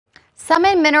Some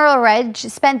in Mineral Ridge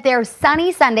spent their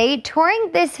sunny Sunday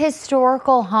touring this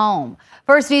historical home.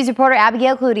 First News reporter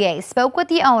Abigail Cloutier spoke with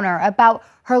the owner about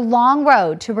her long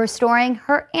road to restoring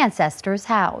her ancestors'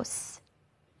 house.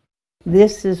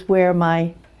 This is where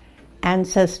my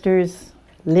ancestors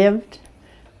lived.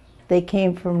 They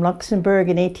came from Luxembourg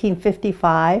in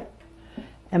 1855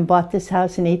 and bought this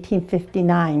house in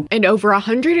 1859. And over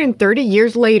 130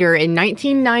 years later, in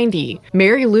 1990,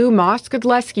 Mary Lou Moss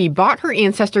Godleski bought her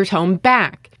ancestors' home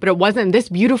back. But it wasn't this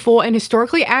beautiful and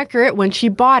historically accurate when she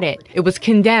bought it. It was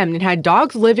condemned and had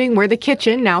dogs living where the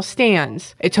kitchen now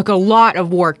stands. It took a lot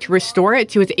of work to restore it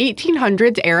to its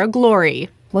 1800s era glory.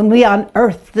 When we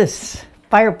unearthed this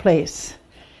fireplace,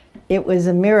 it was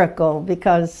a miracle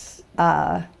because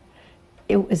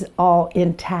it was all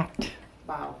intact.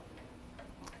 Wow.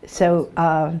 So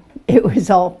it was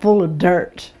all full of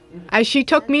dirt. As she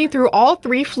took me through all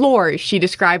 3 floors, she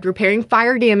described repairing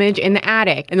fire damage in the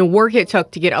attic and the work it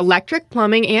took to get electric,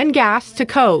 plumbing, and gas to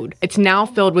code. It's now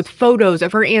filled with photos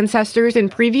of her ancestors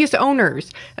and previous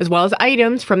owners, as well as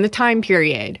items from the time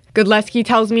period. Godleski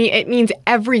tells me it means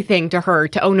everything to her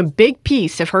to own a big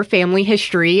piece of her family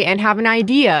history and have an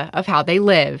idea of how they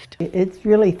lived. It's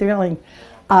really thrilling.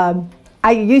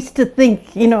 I used to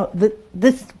think, that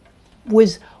this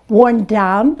was worn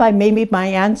down by maybe my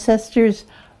ancestors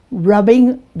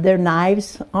rubbing their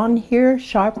knives on here,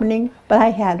 sharpening, but I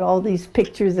had all these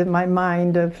pictures in my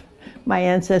mind of my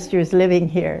ancestors living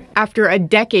here. After a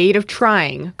decade of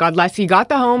trying, Godleski got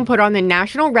the home put on the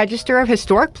National Register of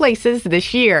Historic Places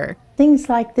this year. Things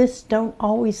like this don't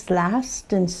always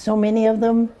last, and so many of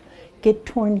them get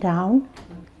torn down,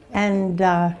 and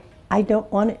I don't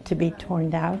want it to be torn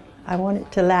down. I want it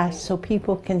to last so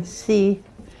people can see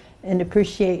and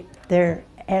appreciate their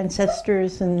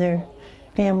ancestors and their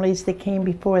families that came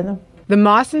before them. The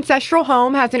Moss Ancestral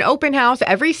Home has an open house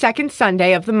every second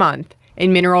Sunday of the month.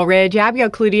 In Mineral Ridge, Abigail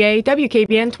Cloutier,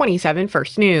 WKBN 27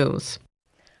 First News.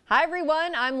 Hi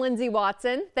everyone, I'm Lindsay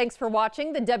Watson. Thanks for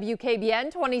watching the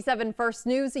WKBN 27 First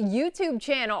News YouTube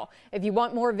channel. If you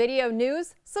want more video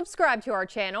news, subscribe to our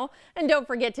channel. And don't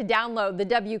forget to download the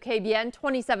WKBN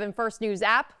 27 First News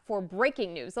app for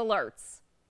breaking news alerts.